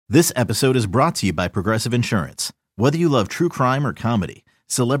This episode is brought to you by Progressive Insurance. Whether you love true crime or comedy,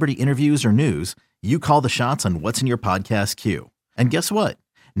 celebrity interviews or news, you call the shots on what's in your podcast queue. And guess what?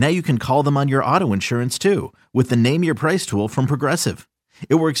 Now you can call them on your auto insurance too with the Name Your Price tool from Progressive.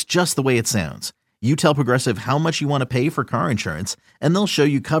 It works just the way it sounds. You tell Progressive how much you want to pay for car insurance, and they'll show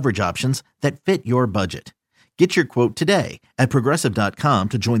you coverage options that fit your budget. Get your quote today at Progressive.com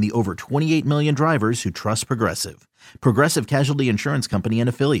to join the over 28 million drivers who trust Progressive. Progressive Casualty Insurance Company and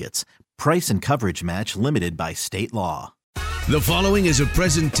Affiliates. Price and coverage match limited by state law. The following is a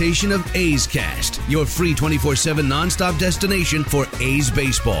presentation of A's Cast, your free 24/7 nonstop destination for A's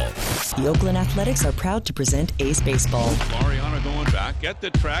baseball. The Oakland Athletics are proud to present A's baseball. Mariano going back at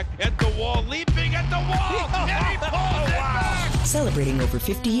the track, at the wall, leaping at the wall, and he pulls it back! Celebrating over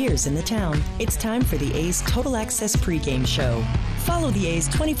 50 years in the town, it's time for the A's Total Access pregame show. Follow the A's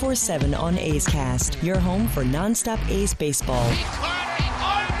 24/7 on A's Cast, your home for nonstop A's baseball. Unbelievable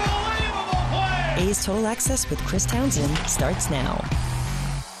play! A's Total Access with Chris Townsend starts now.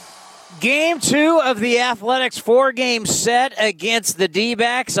 Game 2 of the Athletics 4-game set against the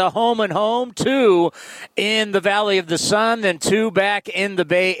D-backs, a home and home, 2 in the Valley of the Sun, then 2 back in the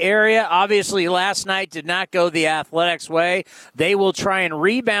Bay Area. Obviously, last night did not go the Athletics' way. They will try and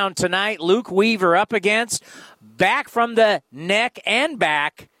rebound tonight. Luke Weaver up against, back from the neck and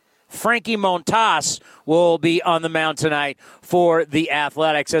back, Frankie Montas will be on the mound tonight for the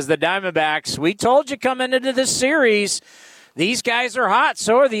Athletics. As the Diamondbacks, we told you coming into this series, these guys are hot,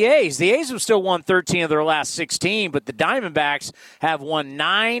 so are the A's. The A's have still won 13 of their last 16, but the Diamondbacks have won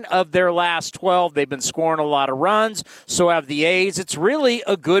 9 of their last 12. They've been scoring a lot of runs, so have the A's. It's really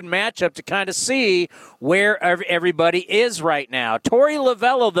a good matchup to kind of see where everybody is right now. Torey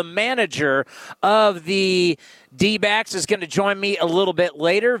Lovullo, the manager of the D-backs, is going to join me a little bit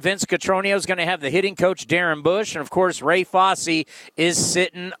later. Vince Cotroneo is going to have the hitting coach, Darren Bush, and, of course, Ray Fosse is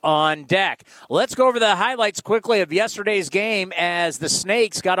sitting on deck. Let's go over the highlights quickly of yesterday's game as the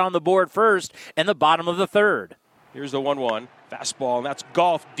Snakes got on the board first in the bottom of the third. Here's the 1-1. Fastball, and that's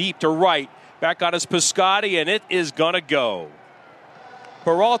golf deep to right. Back on his Piscotty, and it is going to go.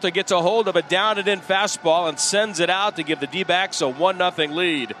 Peralta gets a hold of a down-and-in fastball and sends it out to give the D-backs a 1-0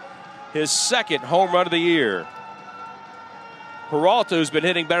 lead. His second home run of the year. Peralta, who's been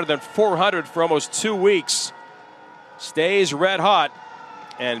hitting better than 400 for almost 2 weeks, stays red hot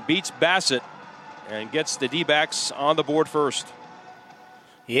and beats Bassett and gets the D-backs on the board first.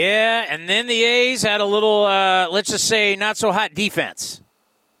 Yeah, and then the A's had a little, let's just say, not-so-hot defense.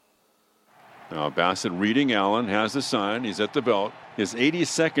 Now Bassett reading Allen, has the sign. He's at the belt. His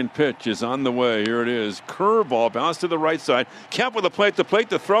 82nd pitch is on the way. Here it is. Curveball, bounce to the right side. Kemp with the plate. The plate,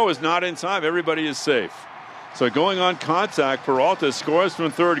 the throw is not in time. Everybody is safe. So going on contact, Peralta scores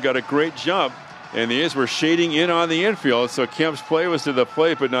from third, got a great jump, and the A's were shading in on the infield, so Kemp's play was to the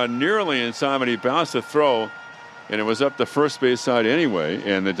plate, but not nearly in time, and he bounced the throw, and it was up the first base side anyway,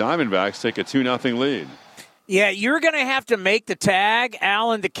 and the Diamondbacks take a 2-0 lead. Yeah, you're going to have to make the tag,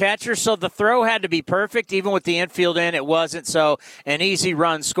 Allen, the catcher, so the throw had to be perfect. Even with the infield in, it wasn't, so an easy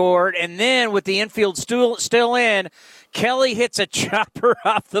run scored. And then with the infield still in, Kelly hits a chopper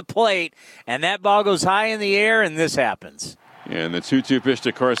off the plate, and that ball goes high in the air, and this happens. And the 2-2 pitch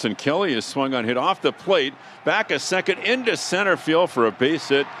to Carson Kelly is swung on, hit off the plate, back a second into center field for a base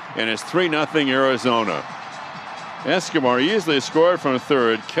hit, and it's 3-0 Arizona. Escobar easily scored from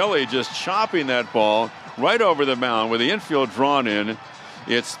third. Kelly just chopping that ball right over the mound with the infield drawn in.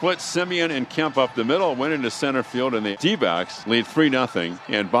 It split Simeon and Kemp up the middle, went into center field, and the D-backs lead 3-0.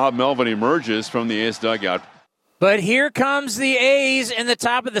 And Bob Melvin emerges from the A's dugout. But here comes the A's in the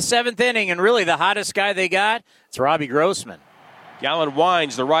top of the 7th inning, and really the hottest guy they got, it's Robbie Grossman. Gallen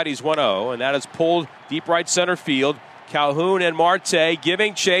winds the righties 1-0, and that is pulled deep right center field. Calhoun and Marte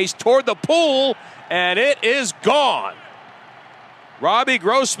giving chase toward the pool, and it is gone. Robbie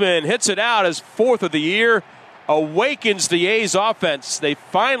Grossman hits it out, his 4th of the year, awakens the A's offense. They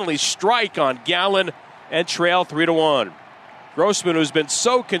finally strike on Gallen and trail 3-1. Grossman, who's been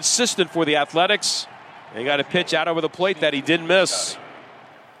so consistent for the Athletics, and got a pitch out over the plate that he didn't miss.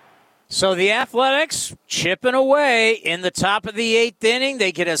 So the Athletics chipping away in the top of the 8th inning.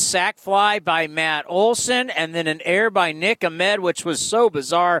 They get a sac fly by Matt Olson and then an error by Nick Ahmed, which was so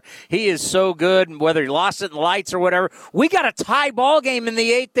bizarre. He is so good, whether he lost it in lights or whatever. We got a tie ball game in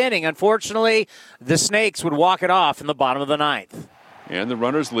the 8th inning. Unfortunately, the Snakes would walk it off in the bottom of the 9th. And the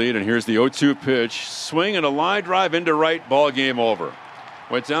runners lead, and here's the 0-2 pitch. Swing and a line drive into right, ball game over.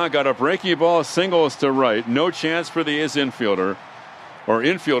 Went down, got a breaking ball, singles to right. No chance for the A's infielder. Or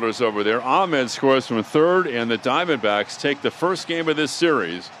infielders over there. Ahmed scores from third, and the Diamondbacks take the first game of this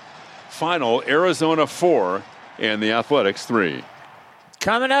series. Final, Arizona 4 and the Athletics 3.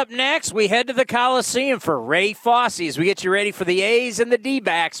 Coming up next, we head to the Coliseum for Ray Fosse as we get you ready for the A's and the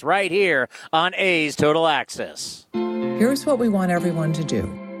D-backs right here on A's Total Access. Here's what we want everyone to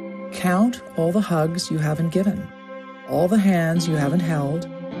do. Count all the hugs you haven't given, all the hands you haven't held,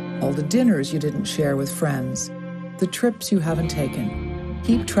 all the dinners you didn't share with friends, the trips you haven't taken.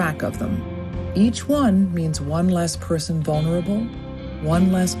 Keep track of them. Each one means one less person vulnerable,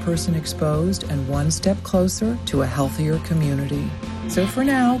 one less person exposed, and one step closer to a healthier community. So for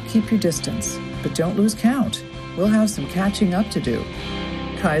now, keep your distance, but don't lose count. We'll have some catching up to do.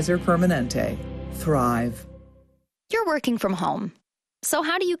 Kaiser Permanente. Thrive. You're working from home. So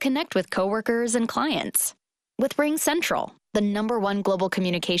how do you connect with coworkers and clients? With RingCentral, the #1 global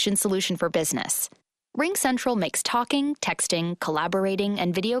communication solution for business. RingCentral makes talking, texting, collaborating,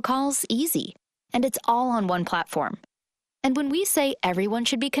 and video calls easy. And it's all on one platform. And when we say everyone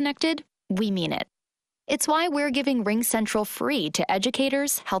should be connected, we mean it. It's why we're giving RingCentral free to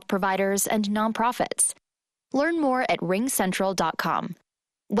educators, health providers, and nonprofits. Learn more at ringcentral.com.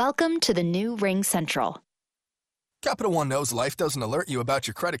 Welcome to the new RingCentral. Capital One knows life doesn't alert you about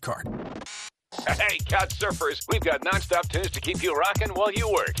your credit card. Hey, Couch Surfers, we've got nonstop tunes to keep you rocking while you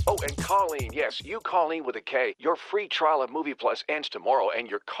work. Oh, and Colleen, yes, you Colleen with a K. Your free trial of Movie Plus ends tomorrow, and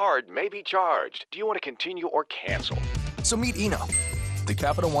your card may be charged. Do you want to continue or cancel? So meet Eno, the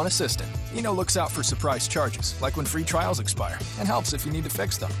Capital One assistant. Eno looks out for surprise charges, like when free trials expire, and helps if you need to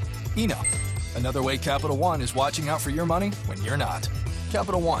fix them. Eno, another way Capital One is watching out for your money when you're not.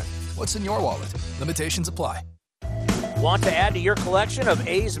 Capital One, what's in your wallet? Limitations apply. Want to add to your collection of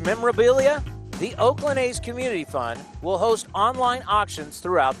A's memorabilia? The Oakland A's Community Fund will host online auctions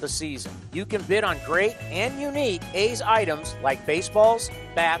throughout the season. You can bid on great and unique A's items like baseballs,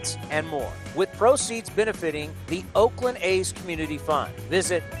 bats, and more, with proceeds benefiting the Oakland A's Community Fund.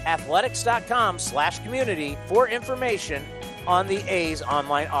 Visit athletics.com/community for information on the A's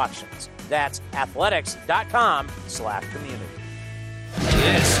online auctions. That's athletics.com/community.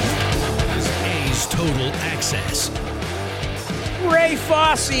 This is A's Total Access. Ray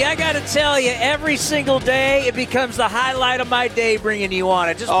Fosse, I got to tell you, every single day it becomes the highlight of my day bringing you on.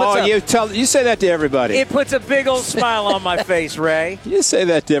 It just puts you say that to everybody. It puts a big old smile on my face, Ray. You say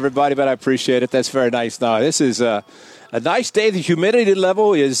that to everybody, but I appreciate it. That's very nice. No, this is a nice day. The humidity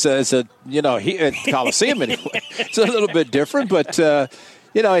level is at Coliseum anyway. It's a little bit different, but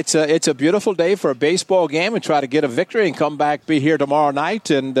it's a beautiful day for a baseball game and try to get a victory and come back, be here tomorrow night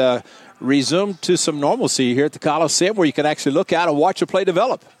and resume to some normalcy here at the Coliseum where you can actually look out and watch the play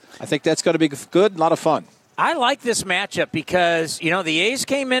develop. I think that's going to be good, a lot of fun. I like this matchup because, the A's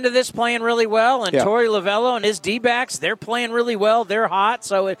came into this playing really well, and Torey Lovullo and his D-backs, they're playing really well. They're hot.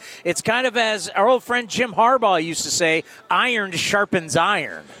 So it's kind of, as our old friend Jim Harbaugh used to say, iron sharpens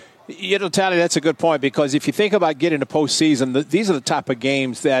iron. Tally, that's a good point because if you think about getting to postseason, these are the type of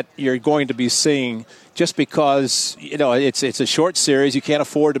games that you're going to be seeing just because, it's a short series. You can't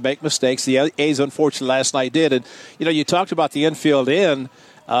afford to make mistakes. The A's, unfortunately, last night did. And, you talked about the infield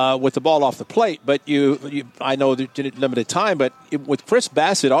with the ball off the plate, but I know that you didn't limited time, but with Chris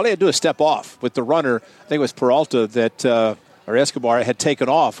Bassitt, all he had to do is step off with the runner. I think it was Peralta or Escobar had taken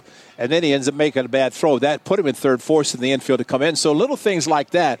off, and then he ends up making a bad throw. That put him in third, forcing the infield to come in. So little things like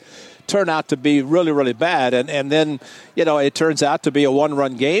that turn out to be really, really bad. And then, it turns out to be a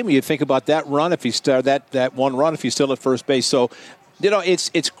one-run game. You think about that run if you start that one run if he's still at first base. So,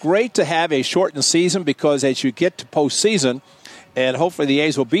 it's great to have a shortened season because as you get to postseason, and hopefully the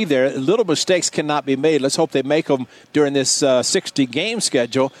A's will be there, little mistakes cannot be made. Let's hope they make them during this 60-game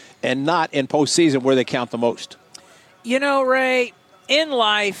schedule and not in postseason where they count the most. Ray, in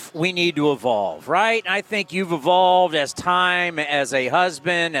life, we need to evolve, right? I think you've evolved as time, as a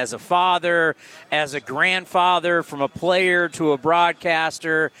husband, as a father, as a grandfather, from a player to a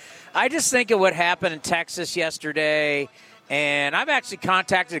broadcaster. I just think of what happened in Texas yesterday, and I've actually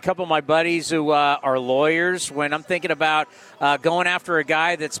contacted a couple of my buddies who are lawyers when I'm thinking about going after a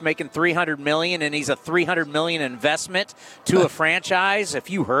guy that's making $300 million and he's a $300 million investment to a franchise. If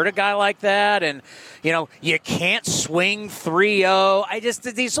you heard a guy like that, and you can't swing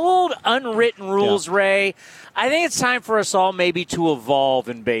 3-0. These old unwritten rules, Ray. I think it's time for us all maybe to evolve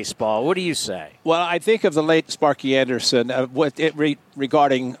in baseball. What do you say? Well, I think of the late Sparky Anderson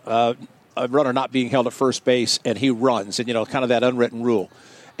regarding a runner not being held at first base, and he runs, and kind of that unwritten rule.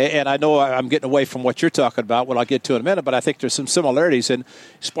 And I know I'm getting away from what you're talking about, what I'll get to in a minute, but I think there's some similarities. And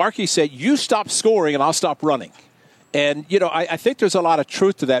Sparky said, you stop scoring and I'll stop running. And, I think there's a lot of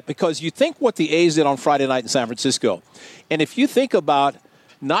truth to that because you think what the A's did on Friday night in San Francisco. And if you think about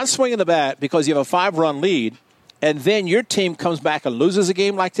not swinging the bat because you have a 5-run lead, and then your team comes back and loses a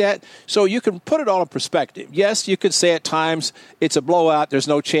game like that. So you can put it all in perspective. Yes, you could say at times it's a blowout. There's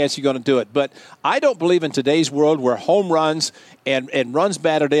no chance you're going to do it. But I don't believe in today's world where home runs and runs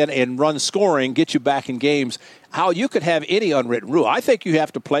batted in and run scoring get you back in games, how you could have any unwritten rule. I think you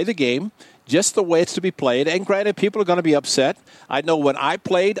have to play the game just the way it's to be played. And granted, people are going to be upset. I know when I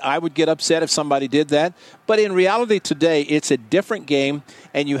played, I would get upset if somebody did that. But in reality today, it's a different game,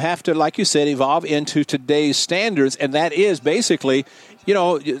 and you have to, like you said, evolve into today's standards. And that is basically,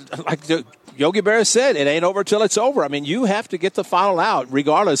 like Yogi Berra said, it ain't over till it's over. I mean, you have to get the final out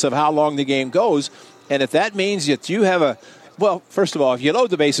regardless of how long the game goes. And if that means that you have first of all, if you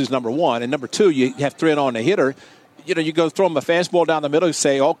load the bases, number one, and number two, you have 3 on the hitter, you go throw him a fastball down the middle and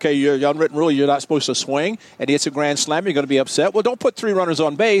say, okay, your unwritten rule, you're not supposed to swing, and he hits a grand slam, you're going to be upset. Well, don't put 3 runners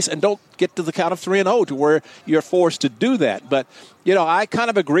on base and don't get to the count of 3-0 to where you're forced to do that. But, I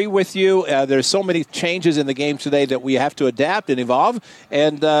kind of agree with you. There's so many changes in the game today that we have to adapt and evolve.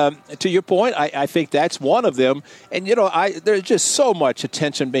 And to your point, I think that's one of them. And, there's just so much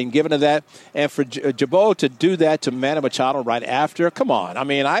attention being given to that. And for Jabot to do that to Manny Machado right after, come on. I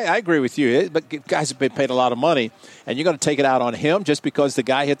mean, I agree with you. But guys have been paid a lot of money, and you're going to take it out on him just because the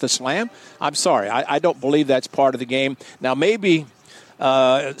guy hit the slam? I'm sorry. I don't believe that's part of the game. Now, maybe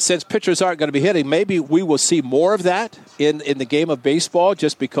since pitchers aren't going to be hitting, maybe we will see more of that in the game of baseball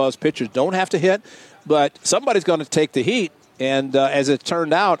just because pitchers don't have to hit. But somebody's going to take the heat. And as it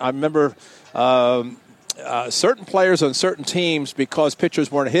turned out, I remember certain players on certain teams, because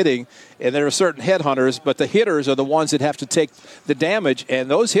pitchers weren't hitting, and there are certain headhunters, but the hitters are the ones that have to take the damage, and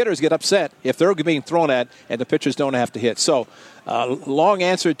those hitters get upset if they're being thrown at and the pitchers don't have to hit. So, long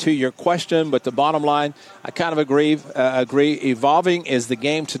answer to your question, but the bottom line, I kind of agree. Evolving is the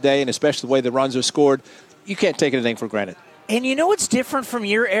game today, and especially the way the runs are scored. You can't take anything for granted. And you know what's different from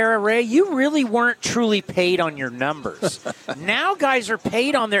your era, Ray? You really weren't truly paid on your numbers. Now guys are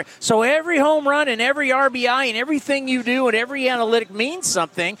paid on their... So every home run and every RBI and everything you do and every analytic means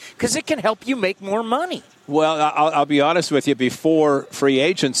something because it can help you make more money. Well, I'll be honest with you. Before free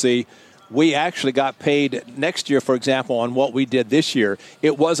agency, we actually got paid next year, for example, on what we did this year.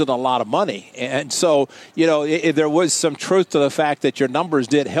 It wasn't a lot of money. And so, there was some truth to the fact that your numbers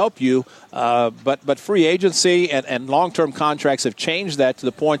did help you. But free agency and long-term contracts have changed that to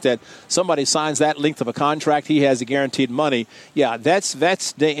the point that somebody signs that length of a contract, he has the guaranteed money. Yeah, that's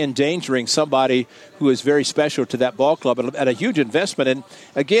endangering somebody who is very special to that ball club and a huge investment. And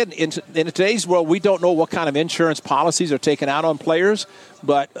again, in today's world, we don't know what kind of insurance policies are taken out on players.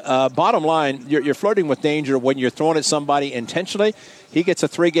 But bottom line, you're flirting with danger when you're throwing at somebody intentionally. He gets a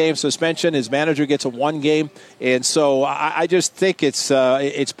 3-game suspension. His manager gets a 1-game. And so I just think it's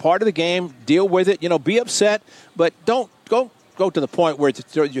part of the game. Deal with it. Be upset, but don't go to the point where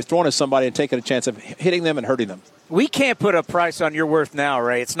you're throwing at somebody and taking a chance of hitting them and hurting them. We can't put a price on your worth now,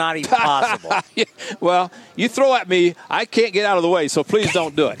 Ray. It's not even possible. Well, you throw at me, I can't get out of the way, so please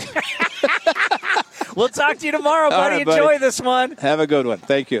don't do it. We'll talk to you tomorrow, buddy. Right, buddy. Enjoy this one. Have a good one.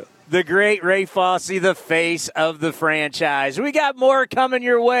 Thank you. The great Ray Fosse, the face of the franchise. We got more coming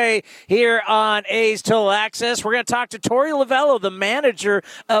your way here on A's Total Access. We're going to talk to Torey Lovullo, the manager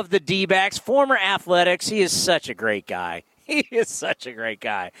of the D-backs, former Athletics. He is such a great guy. He is such a great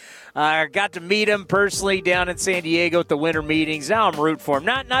guy. I got to meet him personally down in San Diego at the winter meetings. Now I'm rooting for him.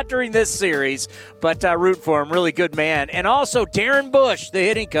 Not during this series, but root for him. Really good man. And also Darren Bush, the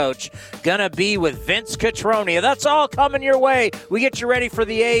hitting coach, going to be with Vince Catroni. That's all coming your way. We get you ready for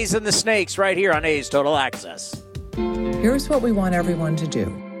the A's and the Snakes right here on A's Total Access. Here's what we want everyone to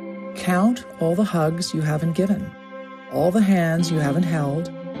do. Count all the hugs you haven't given, all the hands you haven't held,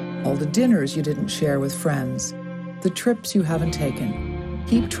 all the dinners you didn't share with friends, the trips you haven't taken.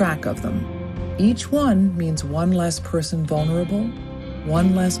 Keep track of them. Each one means one less person vulnerable,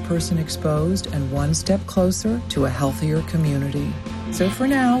 one less person exposed, and one step closer to a healthier community. So for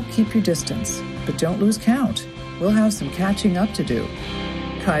now, keep your distance, but don't lose count. We'll have some catching up to do.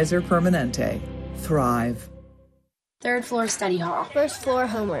 Kaiser Permanente. Thrive. Third floor study hall. First floor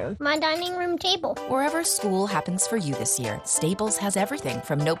homeroom. My dining room table. Wherever school happens for you this year, Staples has everything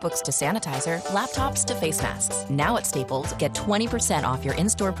from notebooks to sanitizer, laptops to face masks. Now at Staples, get 20% off your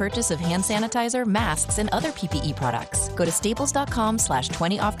in-store purchase of hand sanitizer, masks, and other PPE products. Go to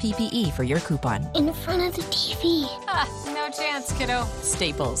staples.com/20off-PPE for your coupon. In front of the TV. No chance, kiddo.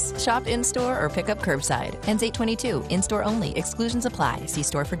 Staples. Shop in-store or pick up curbside. Ends 8/22. In-store only. Exclusions apply. See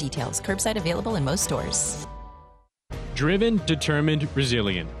store for details. Curbside available in most stores. Driven, determined,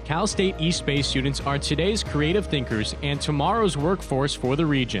 resilient. Cal State East Bay students are today's creative thinkers and tomorrow's workforce for the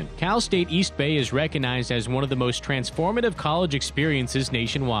region. Cal State East Bay is recognized as one of the most transformative college experiences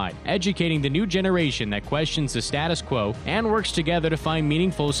nationwide, educating the new generation that questions the status quo and works together to find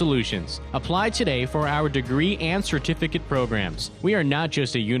meaningful solutions. Apply today for our degree and certificate programs. We are not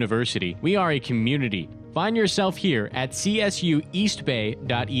just a university, we are a community. Find yourself here at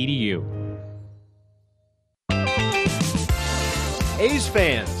csueastbay.edu. A's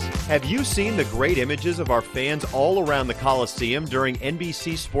fans, have you seen the great images of our fans all around the Coliseum during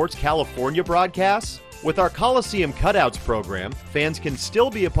NBC Sports California broadcasts? With our Coliseum Cutouts program, fans can still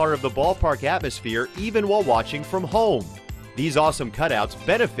be a part of the ballpark atmosphere even while watching from home. These awesome cutouts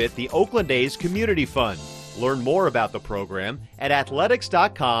benefit the Oakland A's Community Fund. Learn more about the program at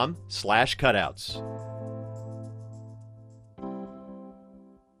athletics.com/cutouts.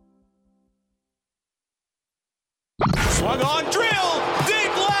 Swung on, drill,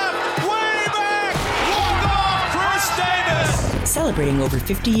 deep left, way back, walk-off, Chris Davis. Celebrating over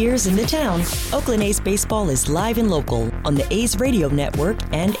 50 years in the town, Oakland A's baseball is live and local on the A's Radio Network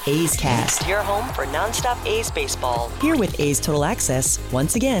and A's Cast. Your home for nonstop A's baseball. Here with A's Total Access,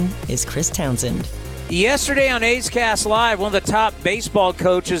 once again, is Chris Townsend. Yesterday on A's Cast Live, one of the top baseball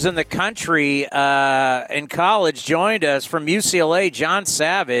coaches in the country in college joined us from UCLA, John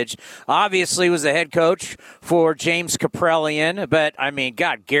Savage. Obviously was the head coach for James Kaprielian, but, I mean,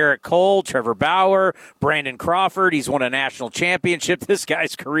 God, Garrett Cole, Trevor Bauer, Brandon Crawford, he's won a national championship. This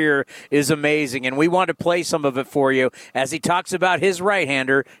guy's career is amazing, and we want to play some of it for you as he talks about his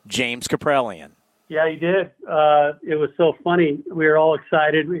right-hander, James Kaprielian. Yeah, he did. It was so funny. We were all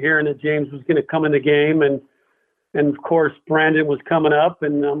excited hearing that James was going to come in the game, and of course Brandon was coming up,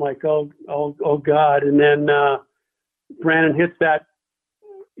 and I'm like, oh God! And then Brandon hits that.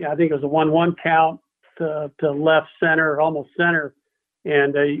 I think it was a 1-1 count to left center, almost center,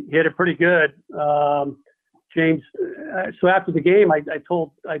 and he hit it pretty good. James. So after the game, I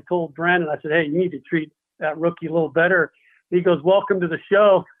told Brandon, I said, hey, you need to treat that rookie a little better. He goes, welcome to the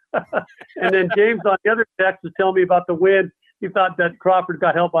show. And then James on the other text was telling me about the wind. He thought that Crawford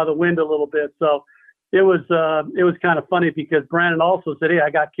got helped by the wind a little bit. So it was kind of funny because Brandon also said, hey, I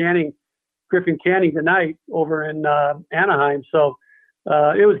got Griffin Canning tonight over in Anaheim. So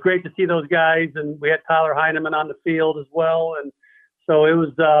it was great to see those guys. And we had Tyler Heineman on the field as well. And so it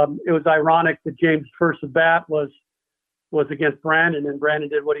was ironic that James' first at bat was against Brandon, and Brandon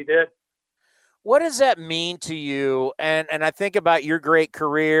did what he did. What does that mean to you? And I think about your great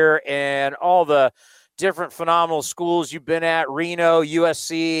career and all the different phenomenal schools you've been at, Reno,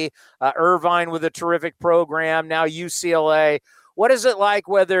 USC, Irvine with a terrific program, now UCLA. What is it like,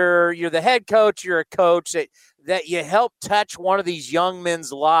 whether you're the head coach, you're a coach, that you help touch one of these young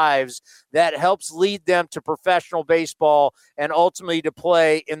men's lives that helps lead them to professional baseball and ultimately to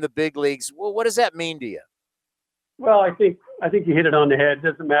play in the big leagues? Well, what does that mean to you? Well, I think you hit it on the head. It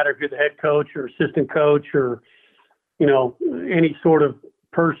doesn't matter if you're the head coach or assistant coach or, any sort of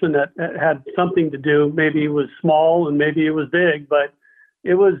person that had something to do. Maybe it was small and maybe it was big, but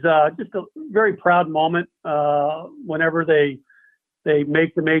it was just a very proud moment whenever they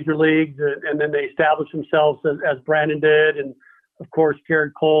make the major leagues and then they establish themselves as Brandon did. And of course,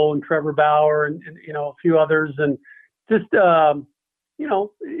 Garrett Cole and Trevor Bauer and a few others. And just,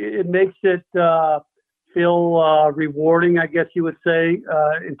 it makes it, feel rewarding, I guess you would say,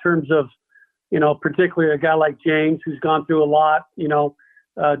 in terms of, particularly a guy like James, who's gone through a lot,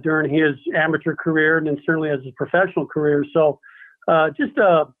 during his amateur career and then certainly as his professional career. So just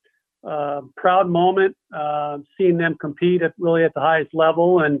a proud moment, seeing them compete at the highest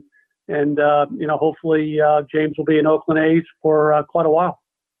level. And hopefully James will be in Oakland A's for quite a while.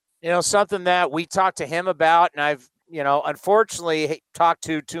 Something that we talked to him about, and I've, unfortunately talked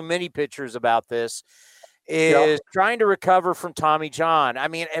to too many pitchers about this, is trying to recover from Tommy John. I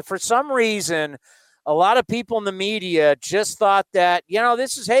mean, for some reason, a lot of people in the media just thought that,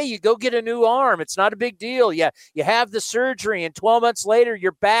 this is, hey, you go get a new arm. It's not a big deal. Yeah, you have the surgery, and 12 months later,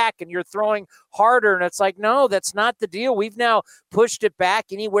 you're back and you're throwing harder. And it's like, no, that's not the deal. We've now pushed it back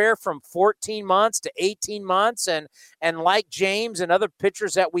anywhere from 14 months to 18 months. And like James and other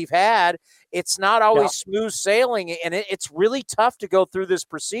pitchers that we've had, it's not always smooth sailing, and it's really tough to go through this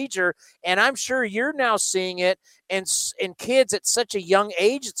procedure. And I'm sure you're now seeing it in kids at such a young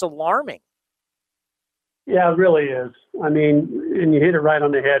age. It's alarming. Yeah, it really is. I mean, and you hit it right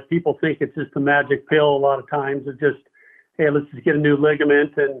on the head. People think it's just a magic pill a lot of times. It's just, hey, let's just get a new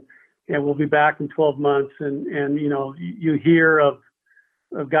ligament and we'll be back in 12 months. And you hear of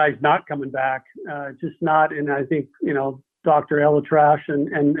guys not coming back, just not. And I think, Dr. ElAttrache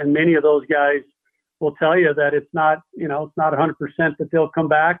and many of those guys will tell you that it's not 100% that they'll come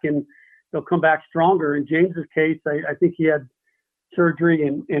back and they'll come back stronger. In James's case, I think he had surgery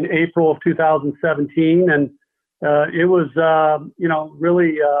in April of 2017, and it was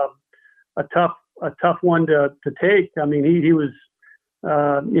really a tough one to take. I mean, he was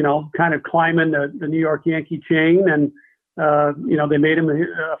kind of climbing the New York Yankee chain, and they made him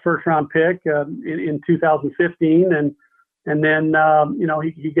a first round pick in 2015, and then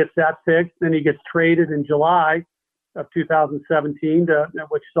he gets that pick, then he gets traded in July of 2017,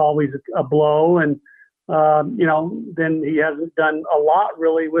 which is always a blow, and then he hasn't done a lot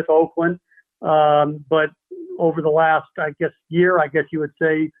really with Oakland, but over the last year, you would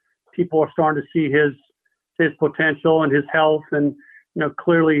say, people are starting to see his potential and his health, and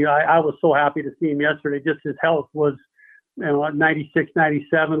clearly I was so happy to see him yesterday. Just his health was 96,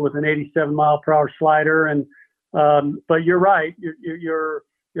 97 with an 87 mile per hour slider, and but you're right, you're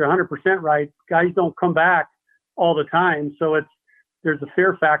 100% right. Guys don't come back all the time, so there's a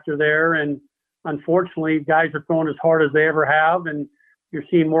fear factor there, and unfortunately guys are throwing as hard as they ever have, and you're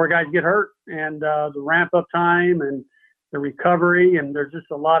seeing more guys get hurt, and the ramp up time and the recovery, and there's just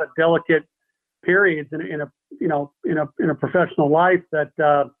a lot of delicate periods in a professional life that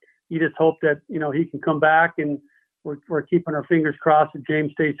you just hope that he can come back, and we're keeping our fingers crossed that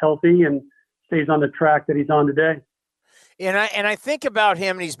James stays healthy and stays on the track that he's on today. And I think about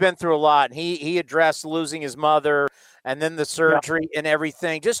him, and he's been through a lot. He addressed losing his mother and then the surgery and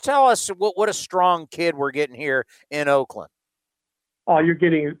everything. Just tell us what a strong kid we're getting here in Oakland. Oh, you're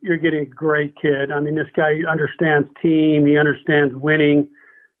getting a great kid. I mean, this guy understands team. He understands winning.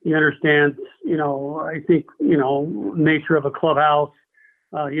 He understands, I think, nature of a clubhouse.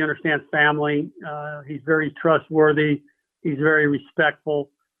 He understands family. He's very trustworthy. He's very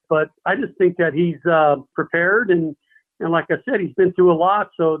respectful. But I just think that he's prepared, and like I said, he's been through a lot,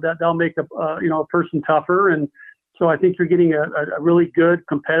 so that'll make a person tougher. And so I think you're getting a really good,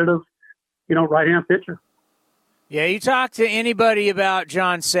 competitive, right-hand pitcher. Yeah, you talk to anybody about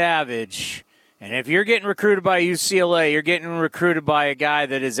John Savage, and if you're getting recruited by UCLA, you're getting recruited by a guy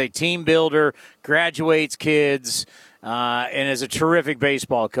that is a team builder, graduates kids, and is a terrific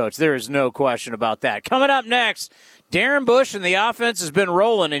baseball coach. There is no question about that. Coming up next, Darren Bush, and the offense has been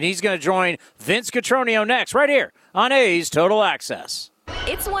rolling, and he's going to join Vince Cotroneo next, right here on A's Total Access.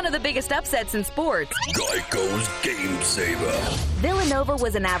 It's one of the biggest upsets in sports. Geico's Game Saver. Villanova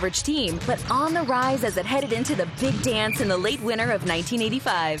was an average team, but on the rise as it headed into the big dance in the late winter of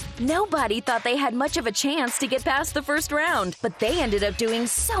 1985. Nobody thought they had much of a chance to get past the first round, but they ended up doing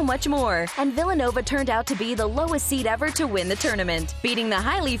so much more. And Villanova turned out to be the lowest seed ever to win the tournament, beating the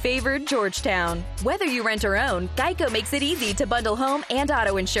highly favored Georgetown. Whether you rent or own, Geico makes it easy to bundle home and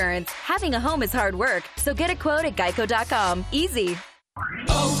auto insurance. Having a home is hard work, so get a quote at geico.com. Easy.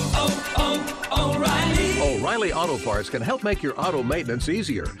 O'Reilly Auto Parts can help make your auto maintenance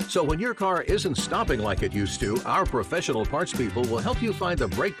easier. So when your car isn't stopping like it used to, our professional parts people will help you find the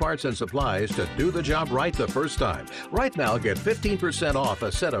brake parts and supplies to do the job right the first time. Right now, get 15% off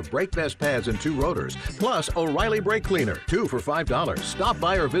a set of Brake Best pads and 2 rotors, plus O'Reilly Brake Cleaner, 2 for $5. Stop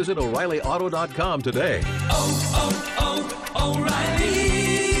by or visit O'ReillyAuto.com today.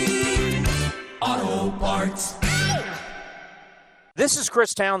 O'Reilly Auto Parts. This is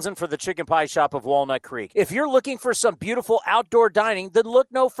Chris Townsend for the Chicken Pie Shop of Walnut Creek. If you're looking for some beautiful outdoor dining, then look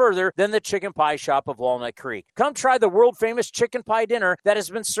no further than the Chicken Pie Shop of Walnut Creek. Come try the world-famous chicken pie dinner that has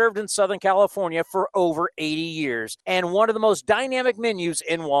been served in Southern California for over 80 years and one of the most dynamic menus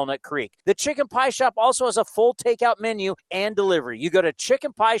in Walnut Creek. The Chicken Pie Shop also has a full takeout menu and delivery. You go to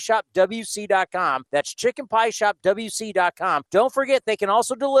chickenpieshopwc.com. That's chickenpieshopwc.com. Don't forget, they can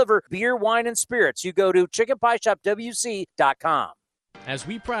also deliver beer, wine, and spirits. You go to chickenpieshopwc.com. As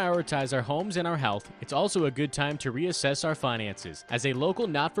we prioritize our homes and our health, it's also a good time to reassess our finances. As a local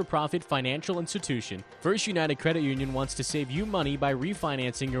not-for-profit financial institution, First United Credit Union wants to save you money by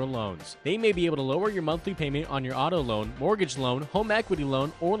refinancing your loans. They may be able to lower your monthly payment on your auto loan, mortgage loan, home equity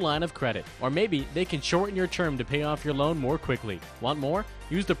loan, or line of credit. Or maybe they can shorten your term to pay off your loan more quickly. Want more?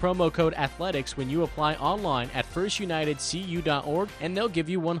 Use the promo code ATHLETICS when you apply online at firstunitedcu.org, and they'll give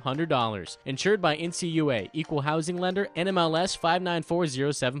you $100. Insured by NCUA, Equal Housing Lender, NMLS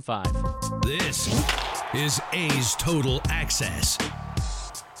 594075. This is A's Total Access.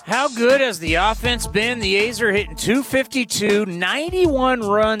 How good has the offense been? The A's are hitting .252, 91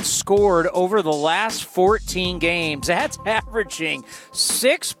 runs scored over the last 14 games. That's averaging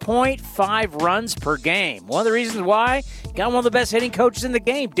 6.5 runs per game. One of the reasons why, got one of the best hitting coaches in the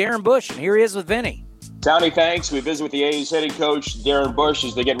game, Darren Bush, and here he is with Vinny. Townie, thanks. We visit with the A's hitting coach, Darren Bush,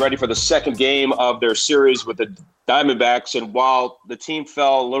 as they get ready for the second game of their series with the Diamondbacks. And while the team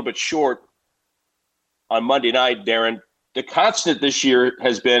fell a little bit short on Monday night, Darren. The constant this year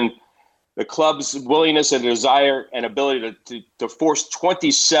has been the club's willingness and desire and ability to force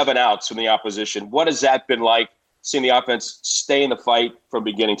 27 outs from the opposition. What has that been like, seeing the offense stay in the fight from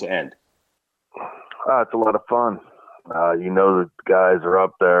beginning to end? It's a lot of fun. The guys are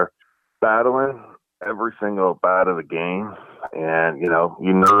up there battling every single bat of the game. And,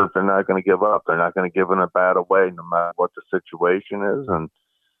 that they're not going to give up. They're not going to give a bat away no matter what the situation is. And,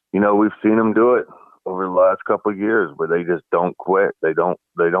 we've seen them do it over the last couple of years where they just don't quit. They don't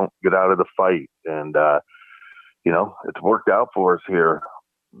get out of the fight. And, it's worked out for us here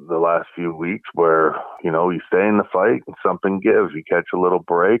the last few weeks where, you stay in the fight and something gives. You catch a little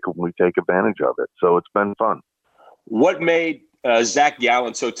break and we take advantage of it. So it's been fun. What made Zach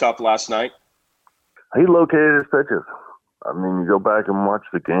Gallen so tough last night? He located his pitches. I mean, you go back and watch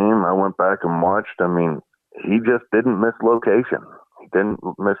the game. I went back and watched. I mean, he just didn't miss location. He didn't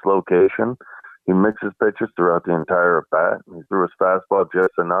miss location. He mixed his pitches throughout the entire at-bat. He threw his fastball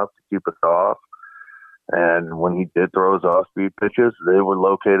just enough to keep us off. And when he did throw his off-speed pitches, they were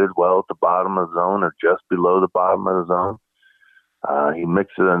located well at the bottom of the zone or just below the bottom of the zone. He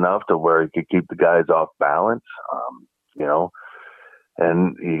mixed it enough to where he could keep the guys off balance,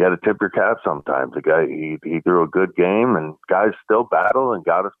 And you got to tip your cap sometimes. The guy, he threw a good game, and guys still battle and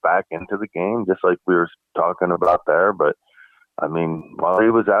got us back into the game, just like we were talking about there. But, I mean, while he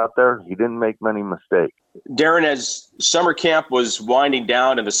was out there, he didn't make many mistakes. Darren, as summer camp was winding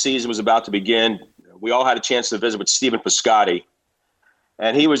down and the season was about to begin, we all had a chance to visit with Stephen Piscotty.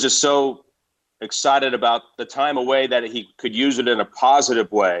 And he was just so excited about the time away that he could use it in a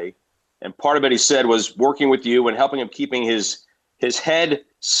positive way. And part of it, he said, was working with you and helping him keeping his head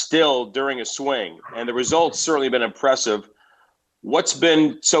still during a swing. And the results certainly been impressive. What's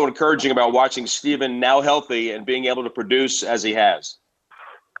been so encouraging about watching Stephen now healthy and being able to produce as he has?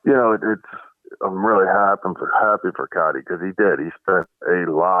 I'm really happy for Cotty because he did. He spent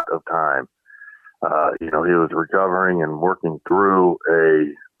a lot of time. He was recovering and working through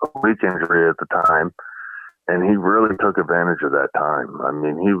a weak injury at the time, and he really took advantage of that time. I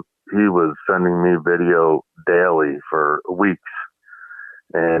mean, he was sending me video daily for weeks.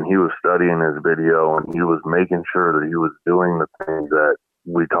 And he was studying his video, and he was making sure that he was doing the things that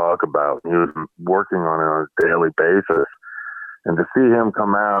we talk about. He was working on it on a daily basis. And to see him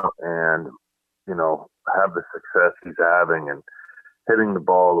come out and, have the success he's having and hitting the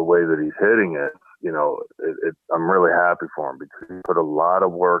ball the way that he's hitting it, I'm really happy for him because he put a lot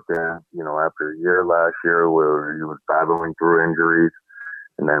of work in, after a year last year where he was battling through injuries.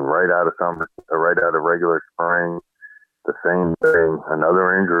 And then right out of regular spring, the same thing,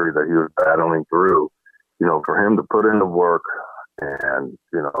 another injury that he was battling through, for him to put in the work and,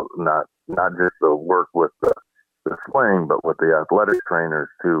 not just the work with the swing, but with the athletic trainers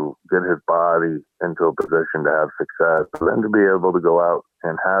to get his body into a position to have success, for then to be able to go out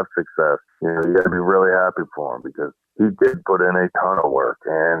and have success, you got to be really happy for him because he did put in a ton of work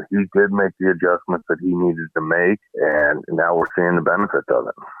and he did make the adjustments that he needed to make, and now we're seeing the benefits of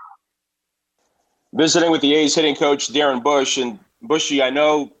it. Visiting with the A's hitting coach, Darren Bush. And Bushy, I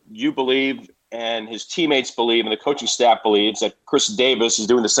know you believe and his teammates believe and the coaching staff believes that Chris Davis is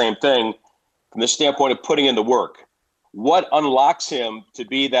doing the same thing from the standpoint of putting in the work. What unlocks him to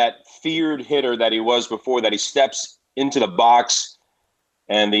be that feared hitter that he was before, that he steps into the box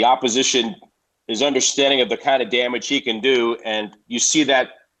and the opposition is understanding of the kind of damage he can do, and you see that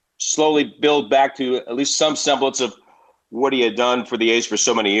slowly build back to at least some semblance of what he had done for the A's for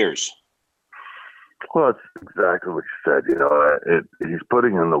so many years? Well, it's exactly what you said. He's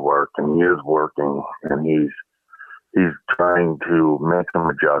putting in the work, and he is working, and he's trying to make some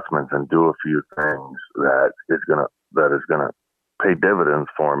adjustments and do a few things that is gonna pay dividends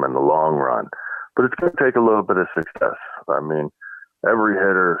for him in the long run. But it's going to take a little bit of success. I mean, every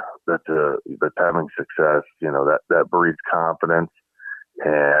hitter that's having success, that breeds confidence,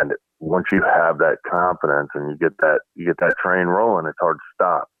 and once you have that confidence and you get that train rolling, it's hard to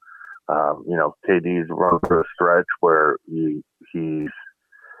stop. KD's run through a stretch where he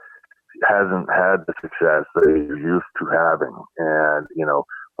hasn't had the success that he's used to having. And,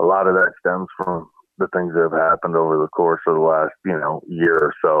 a lot of that stems from the things that have happened over the course of the last, year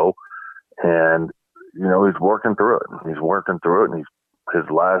or so. And, he's working through it. And his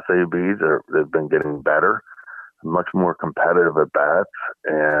last ABs they've been getting better, much more competitive at bats.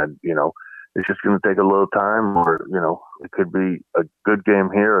 And, it's just going to take a little time, or, it could be a good game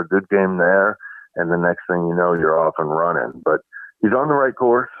here, a good game there, and the next thing you know, you're off and running. But he's on the right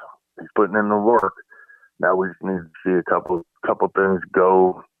course. He's putting in the work. Now we just need to see a couple things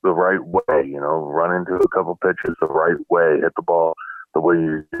go the right way, run into a couple pitches the right way, hit the ball the way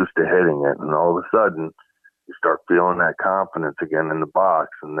you're used to hitting it. And all of a sudden, you start feeling that confidence again in the box,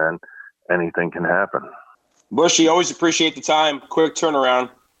 and then anything can happen. Bushy, always appreciate the time. Quick turnaround.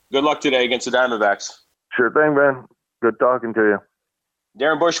 Good luck today against the Diamondbacks. Sure thing, Ben. Good talking to you.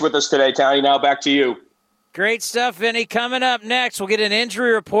 Darren Bush with us today. Townie, now back to you. Great stuff, Vinny. Coming up next, we'll get an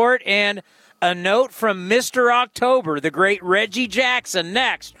injury report and a note from Mr. October, the great Reggie Jackson,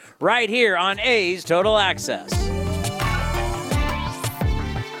 next, right here on A's Total Access.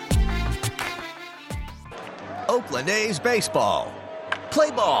 Oakland A's baseball. Play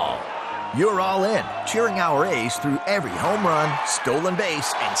ball. You're all in, cheering our A's through every home run, stolen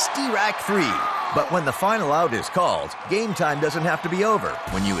base, and Steerack 3. But when the final out is called, game time doesn't have to be over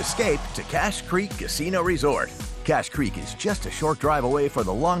when you escape to Cache Creek Casino Resort. Cache Creek is just a short drive away for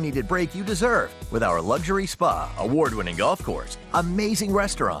the long-needed break you deserve with our luxury spa, award-winning golf course, amazing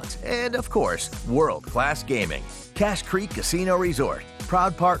restaurants, and, of course, world-class gaming. Cache Creek Casino Resort,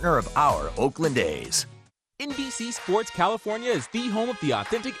 proud partner of our Oakland A's. NBC Sports California is the home of the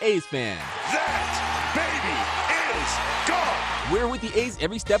authentic A's fan. That baby is gone! We're with the A's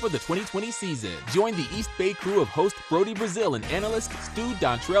every step of the 2020 season. Join the East Bay crew of host Brody Brazil and analysts Stu,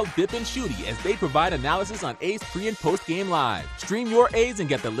 Dontrell, Bip, and Shooty as they provide analysis on A's pre- and post-game live. Stream your A's and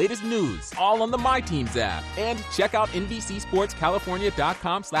get the latest news, all on the My Teams app. And check out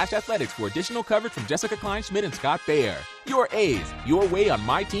NBCSportsCalifornia.com/athletics for additional coverage from Jessica Kleinschmidt and Scott Bayer. Your A's, your way on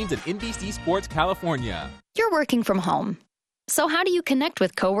My Teams and NBC Sports California. You're working from home. So how do you connect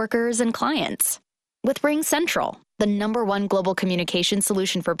with coworkers and clients? With RingCentral, the #1 global communication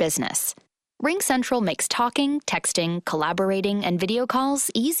solution for business. RingCentral makes talking, texting, collaborating, and video calls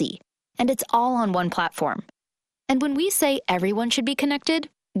easy. And it's all on one platform. And when we say everyone should be connected,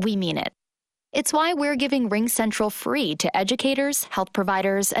 we mean it. It's why we're giving RingCentral free to educators, health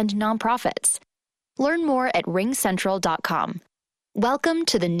providers, and nonprofits. Learn more at ringcentral.com. Welcome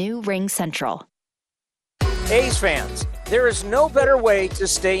to the new RingCentral. A's fans, there is no better way to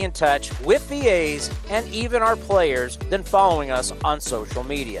stay in touch with the A's and even our players than following us on social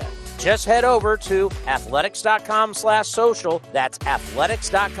media. Just head over to athletics.com/social. That's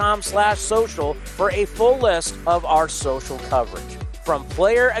athletics.com/social for a full list of our social coverage, from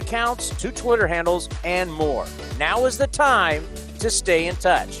player accounts to Twitter handles and more. Now is the time to stay in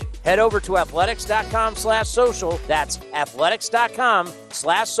touch. Head over to athletics.com/social. That's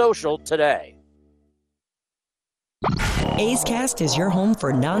athletics.com/social today. A's Cast is your home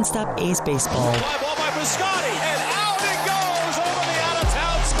for nonstop A's baseball. Fly ball by Piscotty, and out it goes over the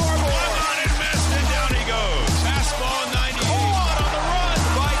out-of-town scoreboard. And missed, and down he goes. Fastball 98. On the run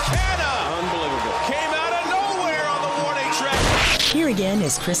by Canna. Unbelievable. Came out of nowhere on the warning track. Here again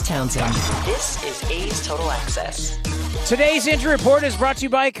is Chris Townsend. This is A's Total Access. Today's injury report is brought to you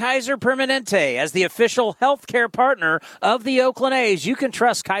by Kaiser Permanente. As the official healthcare partner of the Oakland A's, you can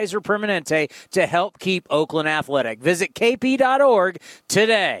trust Kaiser Permanente to help keep Oakland athletic. Visit kp.org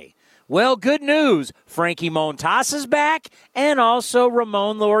today. Well, good news. Frankie Montas is back, and also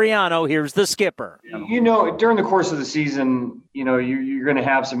Ramon Laureano. Here's the skipper. You know, during the course of the season, you know, you're going to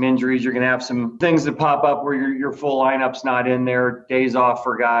have some injuries. You're going to have some things that pop up where your full lineup's not in there, days off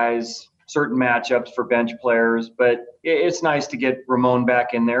for guys, certain matchups for bench players. But it's nice to get Ramon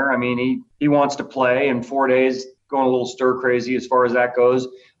back in there. I mean, he wants to play, and 4 days going a little stir crazy as far as that goes.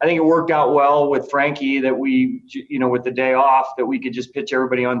 I think it worked out well with Frankie that we, you know, with the day off, that we could just pitch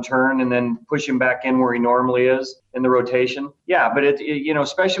everybody on turn and then push him back in where he normally is in the rotation. Yeah, but it you know,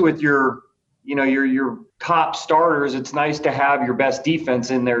 especially with your top starters, it's nice to have your best defense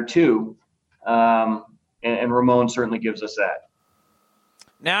in there too. And Ramon certainly gives us that.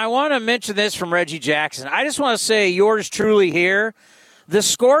 Now, I want to mention this from Reggie Jackson. I just want to say yours truly here. The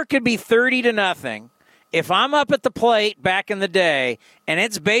score could be 30-0. If I'm up at the plate back in the day and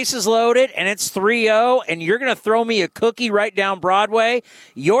it's bases loaded and it's 3-0 and you're going to throw me a cookie right down Broadway,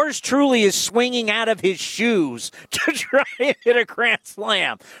 yours truly is swinging out of his shoes to try and hit a grand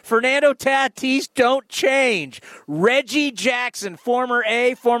slam. Fernando Tatis, don't change. Reggie Jackson, former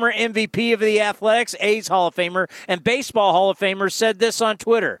MVP of the Athletics, A's Hall of Famer, and Baseball Hall of Famer, said this on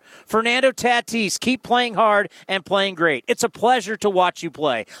Twitter. Fernando Tatis, keep playing hard and playing great. It's a pleasure to watch you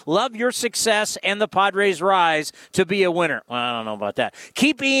play. Love your success and the Padres rise to be a winner. Well, I don't know about that.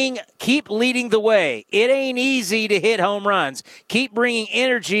 Keep leading the way. It ain't easy to hit home runs. Keep bringing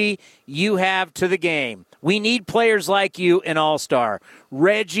energy you have to the game. We need players like you in All-Star.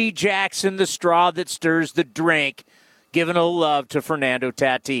 Reggie Jackson, the straw that stirs the drink, giving a love to Fernando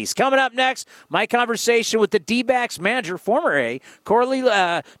Tatis. Coming up next, my conversation with the D-backs manager, former A, Torey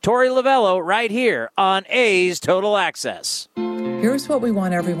Lovullo, right here on A's Total Access. Here's what we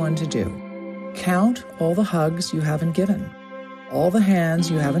want everyone to do. Count all the hugs you haven't given, All the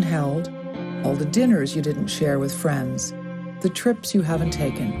hands you haven't held, all the dinners you didn't share with friends, the trips you haven't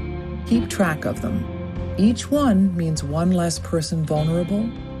taken. Keep track of them. Each one means one less person vulnerable,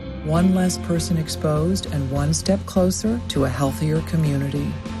 one less person exposed, and one step closer to a healthier community.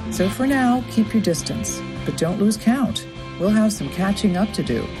 So for now, keep your distance, but don't lose count. We'll have some catching up to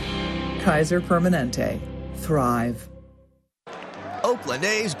do. Kaiser Permanente. Thrive. Oakland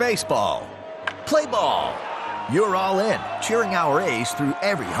A's baseball. Play ball. You're all in, cheering our A's through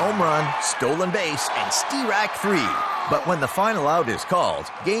every home run, stolen base, and Stirac 3. But when the final out is called,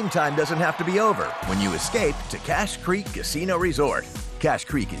 game time doesn't have to be over when you escape to Cache Creek Casino Resort. Cache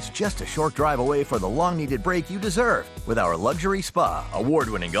Creek is just a short drive away for the long-needed break you deserve with our luxury spa,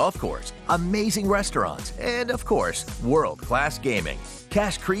 award-winning golf course, amazing restaurants, and, of course, world-class gaming.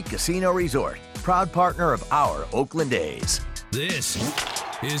 Cache Creek Casino Resort, proud partner of our Oakland A's. This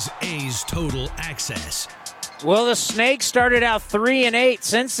is A's Total Access. Well, the Snakes started out 3-8.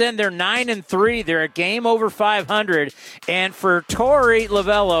 Since then, they're 9-3. They're a game over 500. And for Torey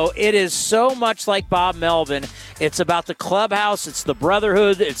Lovullo, it is so much like Bob Melvin. It's about the clubhouse. It's the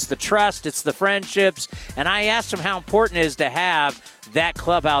brotherhood. It's the trust. It's the friendships. And I asked him how important it is to have that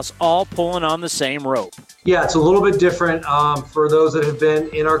clubhouse all pulling on the same rope. Yeah, it's a little bit different for those that have been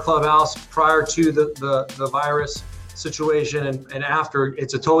in our clubhouse prior to the virus situation and after.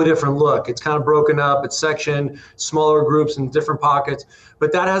 It's a totally different look. It's kind of broken up. It's sectioned, smaller groups in different pockets.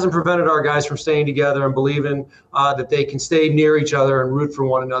 But that hasn't prevented our guys from staying together and believing that they can stay near each other and root for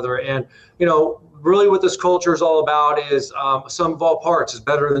one another. And, you know, really what this culture is all about is sum of all parts is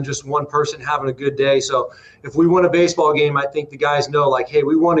better than just one person having a good day. So if we win a baseball game, I think the guys know, like, hey,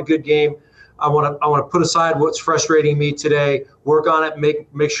 we won a good game. I want to put aside what's frustrating me today, work on it,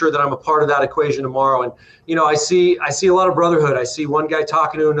 make sure that I'm a part of that equation tomorrow. And, you know, I see a lot of brotherhood. I see one guy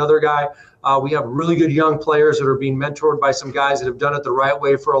talking to another guy. We have really good young players that are being mentored by some guys that have done it the right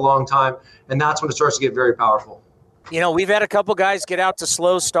way for a long time. And that's when it starts to get very powerful. You know, we've had a couple guys get out to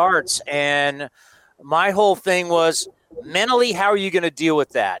slow starts, and my whole thing was mentally, how are you going to deal with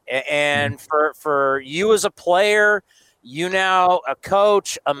that? And for you as a player, you now a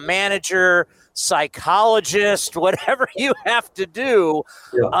coach, a manager, psychologist, whatever you have to do.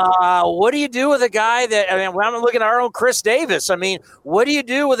 Yeah. What do you do with a guy that, I mean, I'm looking at our own Chris Davis. I mean, what do you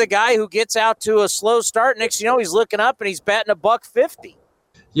do with a guy who gets out to a slow start? Next thing you know, he's looking up and he's batting $150.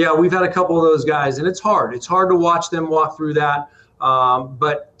 Yeah, we've had a couple of those guys, and it's hard. It's hard to watch them walk through that.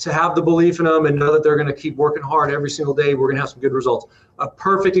 But to have the belief in them and know that they're going to keep working hard every single day, we're going to have some good results. A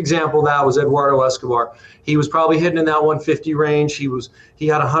perfect example of that was Eduardo Escobar. He was probably hitting in that 150 range. He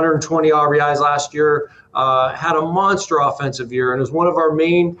had 120 RBIs last year, had a monster offensive year, and was one of our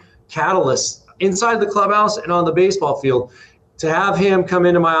main catalysts inside the clubhouse and on the baseball field. To have him come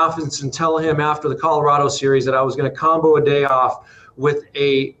into my office and tell him after the Colorado series that I was going to combo a day off with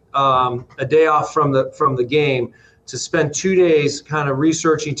a day off from the game, to spend 2 days kind of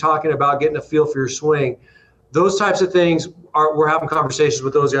researching, talking about getting a feel for your swing. Those types of things, we're having conversations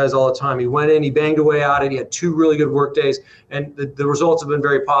with those guys all the time. He went in, he banged away at it. He had 2 really good work days, and the results have been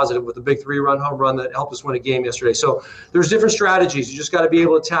very positive with the big 3-run home run that helped us win a game yesterday. So there's different strategies. You just got to be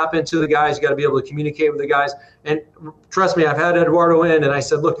able to tap into the guys. You got to be able to communicate with the guys. And trust me, I've had Eduardo in, and I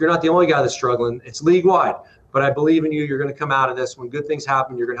said, look, you're not the only guy that's struggling. It's league-wide, but I believe in you. You're going to come out of this. When good things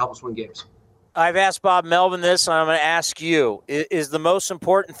happen, you're going to help us win games. I've asked Bob Melvin this, and I'm going to ask you. Is the most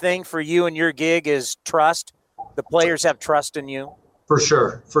important thing for you and your gig is trust? The players have trust in you? For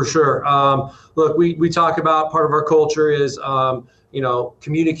sure. Look, we talk about part of our culture is,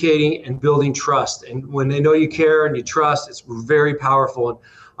 communicating and building trust. And when they know you care and you trust, it's very powerful. And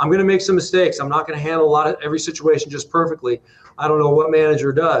I'm going to make some mistakes. I'm not going to handle every situation just perfectly. I don't know what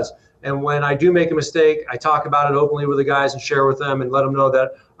manager does. And when I do make a mistake, I talk about it openly with the guys and share with them and let them know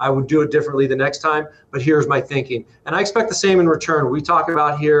that I would do it differently the next time. But here's my thinking. And I expect the same in return. What we talk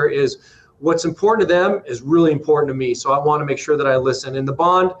about here is what's important to them is really important to me. So I want to make sure that I listen. And the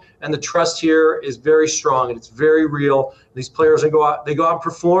bond and the trust here is very strong, and it's very real. These players, they go out and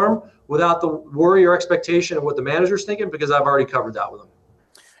perform without the worry or expectation of what the manager's thinking, because I've already covered that with them.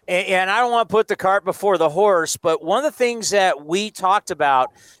 And I don't want to put the cart before the horse, but one of the things that we talked about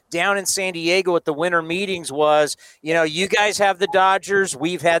down in San Diego at the winter meetings was, you guys have the Dodgers,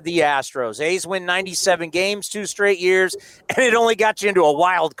 we've had the Astros. A's win 97 games 2 straight years, and it only got you into a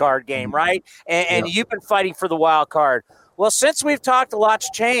wild card game, right? And you've been fighting for the wild card. Well, since we've talked, a lot's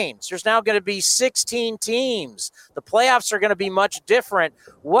changed. There's now going to be 16 teams. The playoffs are going to be much different.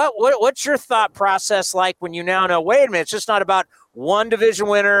 What's your thought process like when you now know, wait a minute, it's just not about one division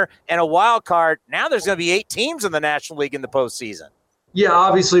winner and a wild card. Now there's going to be 8 teams in the National League in the postseason. Yeah,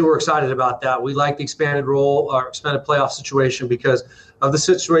 obviously we're excited about that. We like the expanded role or expanded playoff situation because of the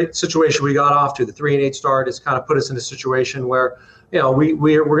situation we got off to. The 3-8 start has kind of put us in a situation where,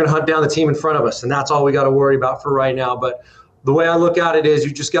 we're going to hunt down the team in front of us, and that's all we got to worry about for right now. But the way I look at it is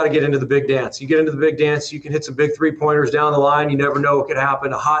you just got to get into the big dance. You get into the big dance, you can hit some big 3-pointers down the line. You never know what could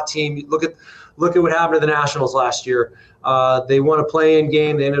happen. A hot team. Look at what happened to the Nationals last year. They won a play-in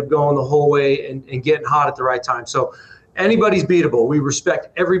game. They ended up going the whole way and getting hot at the right time. So anybody's beatable. We respect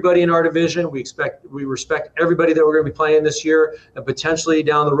everybody in our division. We respect everybody that we're going to be playing this year and potentially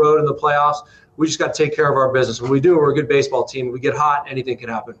down the road in the playoffs. We just got to take care of our business. When we do, we're a good baseball team. When we get hot, anything can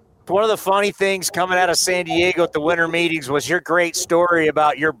happen. One of the funny things coming out of San Diego at the winter meetings was your great story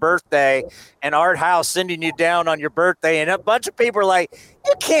about your birthday and Art House sending you down on your birthday. And a bunch of people are like,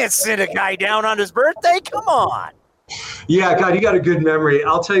 you can't send a guy down on his birthday. Come on. Yeah, God, you got a good memory.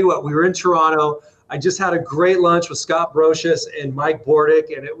 I'll tell you what, we were in Toronto. I just had a great lunch with Scott Brocious and Mike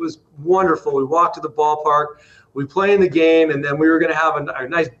Bordick, and it was wonderful. We walked to the ballpark. We played in the game, and then we were going to have a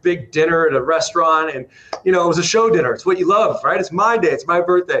nice big dinner at a restaurant. And, it was a show dinner. It's what you love, right? It's my day. It's my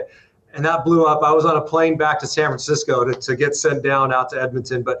birthday. And that blew up. I was on a plane back to San Francisco to get sent down out to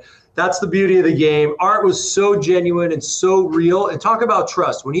Edmonton. But that's the beauty of the game. Art was so genuine and so real. And talk about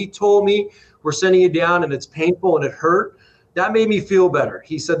trust. When he told me we're sending you down and it's painful and it hurt, that made me feel better.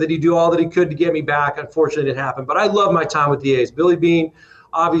 He said that he'd do all that he could to get me back. Unfortunately, it didn't happen. But I love my time with the A's. Billy Beane,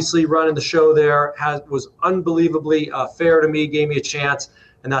 obviously running the show there, was unbelievably fair to me, gave me a chance,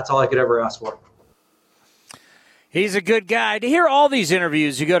 and that's all I could ever ask for. He's a good guy. To hear all these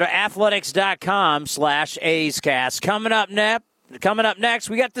interviews, you go to athletics.com/A'sCast. Coming up next,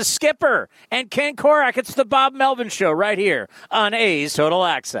 we got the skipper and Ken Korak. It's the Bob Melvin Show right here on A's Total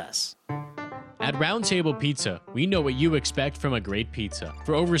Access. At Round Table Pizza, we know what you expect from a great pizza.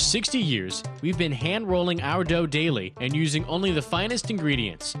 For over 60 years, we've been hand-rolling our dough daily and using only the finest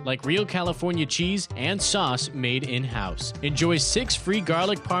ingredients, like real California cheese and sauce made in-house. Enjoy 6 free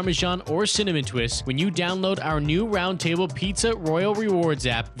garlic parmesan or cinnamon twists when you download our new Round Table Pizza Royal Rewards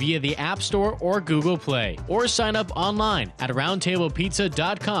app via the App Store or Google Play. Or sign up online at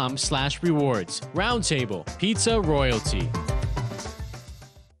roundtablepizza.com/rewards. Round Table, pizza royalty.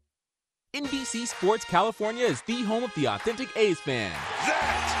 NBC Sports California is the home of the authentic A's fan.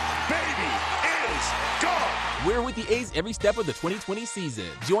 That baby is gone. We're with the A's every step of the 2020 season.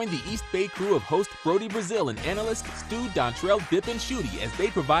 Join the East Bay crew of host Brody Brazil and analyst Stu, Dontrell, Bip, and Shooty as they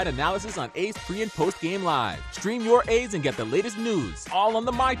provide analysis on A's pre- and post-game live. Stream your A's and get the latest news, all on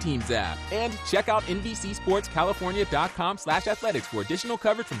the My Teams app. And check out NBCSportsCalifornia.com/athletics for additional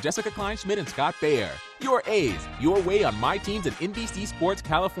coverage from Jessica Kleinschmidt and Scott Bayer. Your A's, your way on My Teams and NBC Sports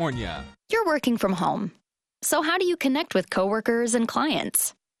California. You're working from home. So how do you connect with coworkers and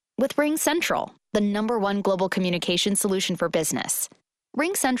clients? With RingCentral, the #1 global communication solution for business.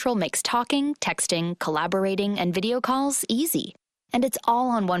 RingCentral makes talking, texting, collaborating, and video calls easy. And it's all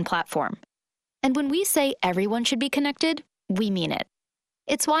on one platform. And when we say everyone should be connected, we mean it.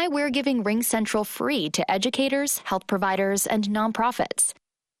 It's why we're giving RingCentral free to educators, health providers, and nonprofits.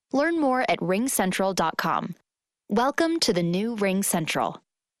 Learn more at ringcentral.com. Welcome to the new RingCentral.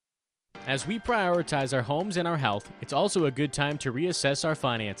 As we prioritize our homes and our health, it's also a good time to reassess our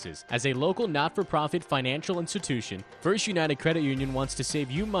finances. As a local not-for-profit financial institution, First United Credit Union wants to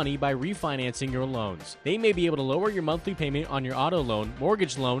save you money by refinancing your loans. They may be able to lower your monthly payment on your auto loan,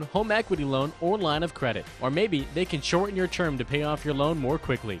 mortgage loan, home equity loan, or line of credit. Or maybe they can shorten your term to pay off your loan more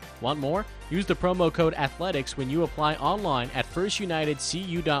quickly. Want more? Use the promo code ATHLETICS when you apply online at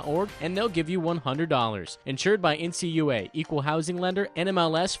firstunitedcu.org and they'll give you $100. Insured by NCUA, Equal Housing Lender,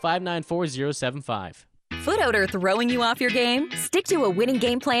 NMLS 594075. Foot odor throwing you off your game? Stick to a winning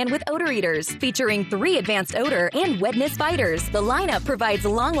game plan with Odor Eaters, featuring 3 advanced odor and wetness fighters. The lineup provides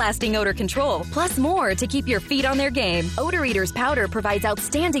long-lasting odor control, plus more to keep your feet on their game. Odor Eaters powder provides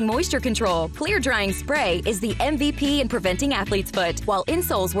outstanding moisture control. Clear drying spray is the MVP in preventing athlete's foot, while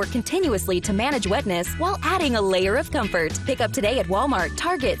insoles work continuously to manage wetness while adding a layer of comfort. Pick up today at Walmart,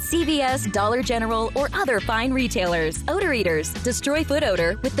 Target, CVS, Dollar General, or other fine retailers. Odor Eaters, destroy foot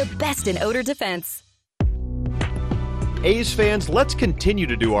odor with the best in odor defense. A's fans, let's continue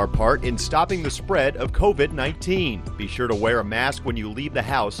to do our part in stopping the spread of COVID-19. Be sure to wear a mask when you leave the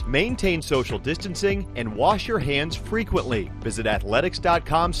house, maintain social distancing, and wash your hands frequently. Visit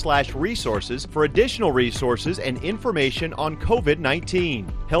athletics.com/resources for additional resources and information on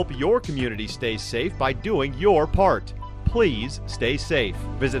COVID-19. Help your community stay safe by doing your part. Please stay safe.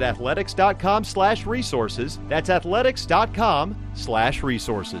 Visit athletics.com/resources. That's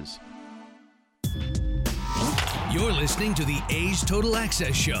athletics.com/resources. You're listening to the A's Total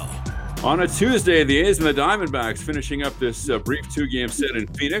Access Show. On a Tuesday, the A's and the Diamondbacks finishing up this brief 2-game set in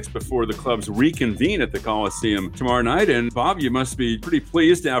Phoenix before the clubs reconvene at the Coliseum tomorrow night. And Bob, you must be pretty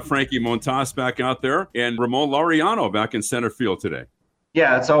pleased to have Frankie Montas back out there and Ramon Laureano back in center field today.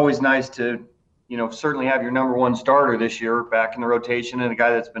 Yeah, it's always nice to, certainly have your number one starter this year back in the rotation and a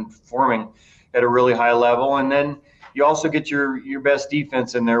guy that's been performing at a really high level. And then you also get your best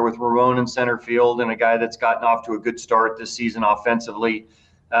defense in there with Ramon in center field and a guy that's gotten off to a good start this season offensively.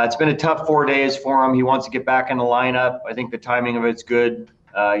 It's been a tough 4 days for him. He wants to get back in the lineup. I think the timing of it's good,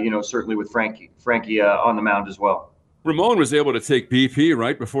 certainly with Frankie on the mound as well. Ramon was able to take BP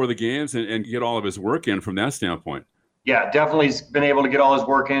right before the games and get all of his work in from that standpoint. Yeah, definitely he's been able to get all his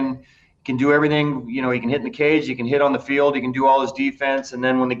work in. He can do everything. He can hit in the cage. He can hit on the field. He can do all his defense. And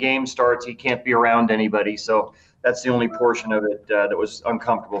then when the game starts, he can't be around anybody. So that's the only portion of it that was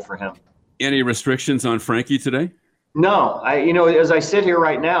uncomfortable for him. Any restrictions on Frankie today? No, as I sit here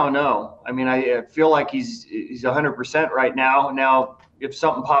right now, no. I mean, I feel like he's 100% right now. Now, if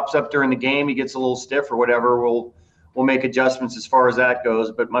something pops up during the game, he gets a little stiff or whatever, we'll make adjustments as far as that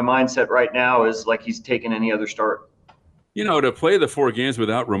goes. But my mindset right now is like he's taking any other start. To play the 4 games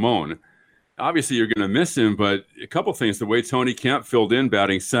without Ramon, obviously you're going to miss him, but a couple things, the way Tony Kemp filled in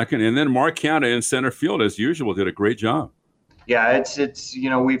batting second, and then Mark Canha in center field, as usual, did a great job. Yeah, it's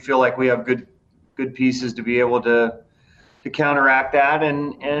we feel like we have good pieces to be able to counteract that.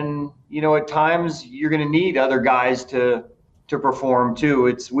 And at times you're going to need other guys to perform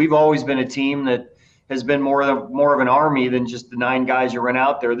too. We've always been a team that has been more of an army than just the 9 guys you run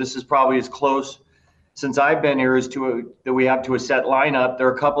out there. This is probably as close since I've been here that we have to a set lineup. There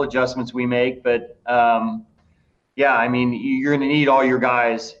are a couple adjustments we make, but you're going to need all your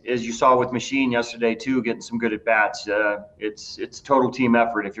guys, as you saw with Machine yesterday too, getting some good at bats. It's total team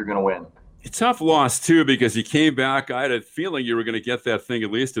effort if you're going to win. A tough loss, too, because he came back. I had a feeling you were going to get that thing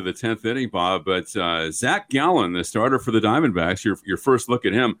at least to the 10th inning, Bob. But Zach Gallen, the starter for the Diamondbacks, your first look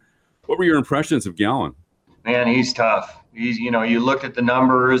at him, what were your impressions of Gallen? Man, he's tough. You look at the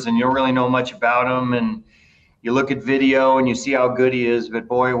numbers and you don't really know much about him. And you look at video and you see how good he is. But,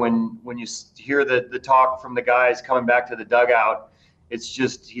 boy, when you hear the talk from the guys coming back to the dugout, it's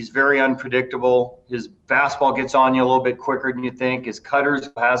just he's very unpredictable. His fastball gets on you a little bit quicker than you think. His cutters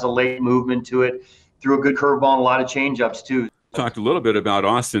has a late movement to it. Threw a good curveball and a lot of changeups too. Talked a little bit about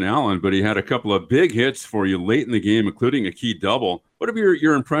Austin Allen, but he had a couple of big hits for you late in the game, including a key double. What are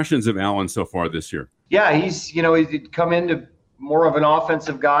your impressions of Allen so far this year? Yeah, he's come into more of an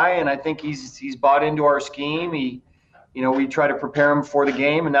offensive guy, and I think he's bought into our scheme. We try to prepare him for the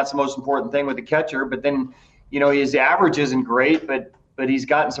game, and that's the most important thing with the catcher. But then, his average isn't great, but he's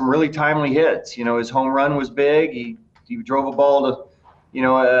gotten some really timely hits. His home run was big. He drove a ball to,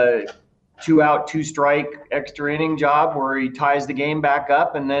 a 2-out, 2-strike extra inning job where he ties the game back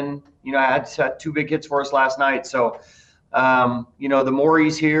up. And then, had 2 big hits for us last night. So, the more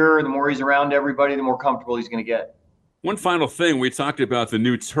he's here, the more he's around everybody, the more comfortable he's going to get. One final thing, we talked about the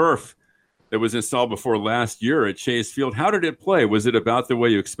new turf that was installed before last year at Chase Field. How did it play? Was it about the way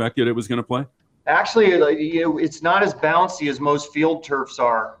you expected it was going to play? Actually, it's not as bouncy as most field turfs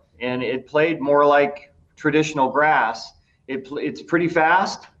are, and it played more like traditional grass. It's pretty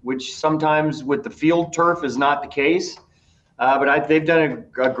fast, which sometimes with the field turf is not the case. But they've done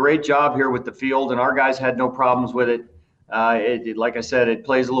a great job here with the field, and our guys had no problems with it. Like I said, it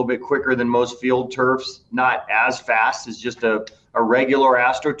plays a little bit quicker than most field turfs, not as fast as just a regular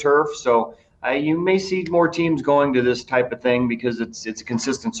AstroTurf. So you may see more teams going to this type of thing because it's a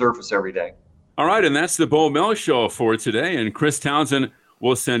consistent surface every day. All right, and that's the Bo Mel Show for today, and Chris Townsend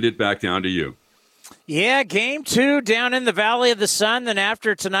will send it back down to you. Yeah, game 2 down in the Valley of the Sun. Then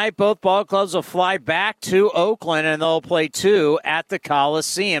after tonight, both ball clubs will fly back to Oakland, and they'll play 2 at the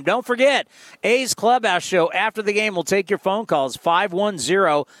Coliseum. Don't forget, A's Clubhouse Show after the game will take your phone calls,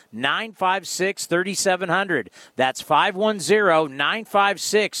 510-956-3700. That's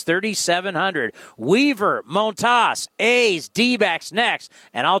 510-956-3700. Weaver, Montas, A's, D-backs next,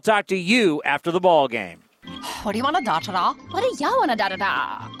 and I'll talk to you after the ball game. What do you want to da-da-da? What do y'all want to da-da-da?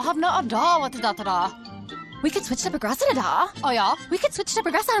 I have no idea what to da-da-da. We could switch to Progressive da. Oh, yeah? We could switch to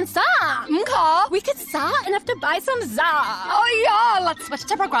Progressive and sa. Okay. We could sa and have to buy some za. Oh, yeah. Let's switch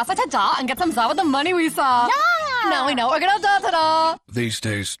to Progressive da and get some za with the money we saw. Yeah. Now we know we're going to da-da-da. These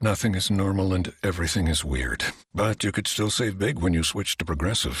days, nothing is normal and everything is weird. But you could still save big when you switch to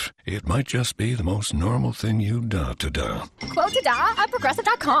Progressive. It might just be the most normal thing you da-to-da. Quote-to-da at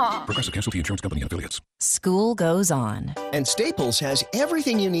Progressive.com. Progressive Casualty Insurance Company and Affiliates. School goes on. And Staples has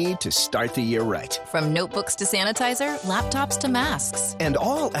everything you need to start the year right. From notebooks to sanitizer, laptops to masks. And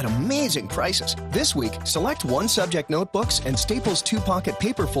all at amazing prices. This week, select one-subject notebooks and Staples 2-pocket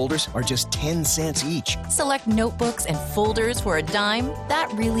paper folders are just 10 cents each. Select notebooks and folders for a dime.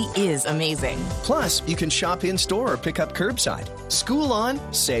 That really is amazing. Plus, you can shop in-store or pick up curbside. School on,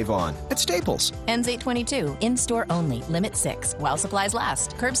 save on at Staples. Ends 8/22. In-store only. Limit 6. While supplies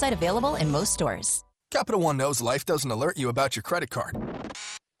last. Curbside available in most stores. Capital One knows life doesn't alert you about your credit card.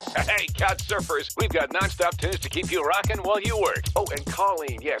 Hey, couch surfers, we've got nonstop tunes to keep you rocking while you work. Oh, and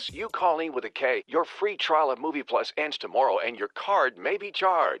Colleen, yes, you Colleen with a K. Your free trial of Movie Plus ends tomorrow, and your card may be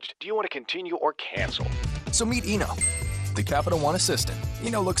charged. Do you want to continue or cancel? So meet Eno, the Capital One assistant.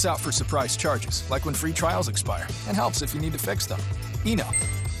 Eno looks out for surprise charges, like when free trials expire, and helps if you need to fix them. Eno,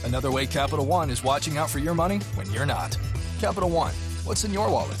 another way Capital One is watching out for your money when you're not. Capital One, what's in your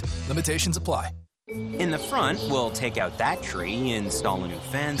wallet? Limitations apply. In the front, we'll take out that tree, install a new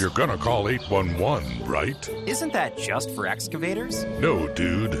fence. You're gonna call 811, right? Isn't that just for excavators? No,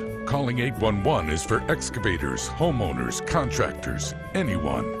 dude. Calling 811 is for excavators, homeowners, contractors,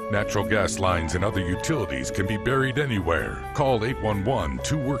 anyone. Natural gas lines and other utilities can be buried anywhere. Call 811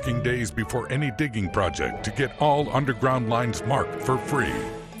 2 working days before any digging project to get all underground lines marked for free.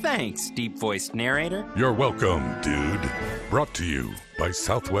 Thanks, deep-voiced narrator. You're welcome, dude. Brought to you by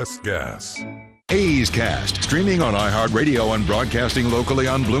Southwest Gas. A's Cast, streaming on iHeartRadio and broadcasting locally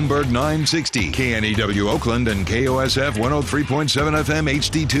on Bloomberg 960, KNEW Oakland, and KOSF 103.7 FM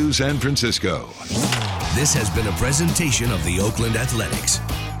HD2 San Francisco. This has been a presentation of the Oakland Athletics.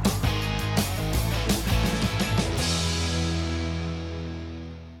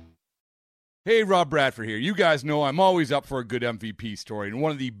 Hey, Rob Bradford here. You guys know I'm always up for a good MVP story, and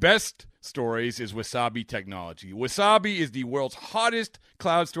one of the best stories is Wasabi Technology. Wasabi is the world's hottest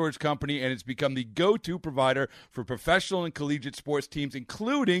cloud storage company, and it's become the go-to provider for professional and collegiate sports teams,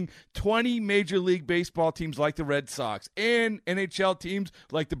 including 20 Major League Baseball teams like the Red Sox and NHL teams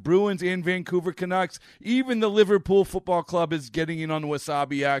like the Bruins and Vancouver Canucks. Even the Liverpool Football Club is getting in on the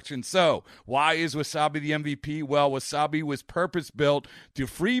Wasabi action. So, why is Wasabi the MVP? Well, Wasabi was purpose-built to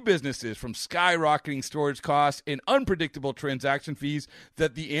free businesses from skyrocketing storage costs and unpredictable transaction fees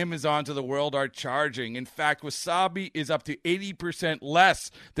that the Amazons of the world are charging. In fact, Wasabi is up to 80% less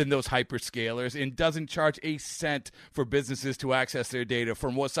than those hyperscalers and doesn't charge a cent for businesses to access their data.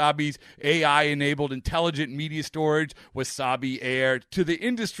 From Wasabi's AI-enabled intelligent media storage, Wasabi Air, to the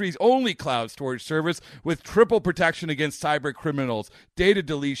industry's only cloud storage service with triple protection against cyber criminals, data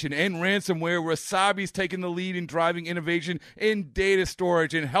deletion, and ransomware, Wasabi's taken the lead in driving innovation in data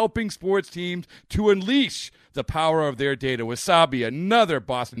storage and helping sports teams to unleash the power of their data. Wasabi, another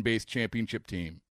Boston-based championship team.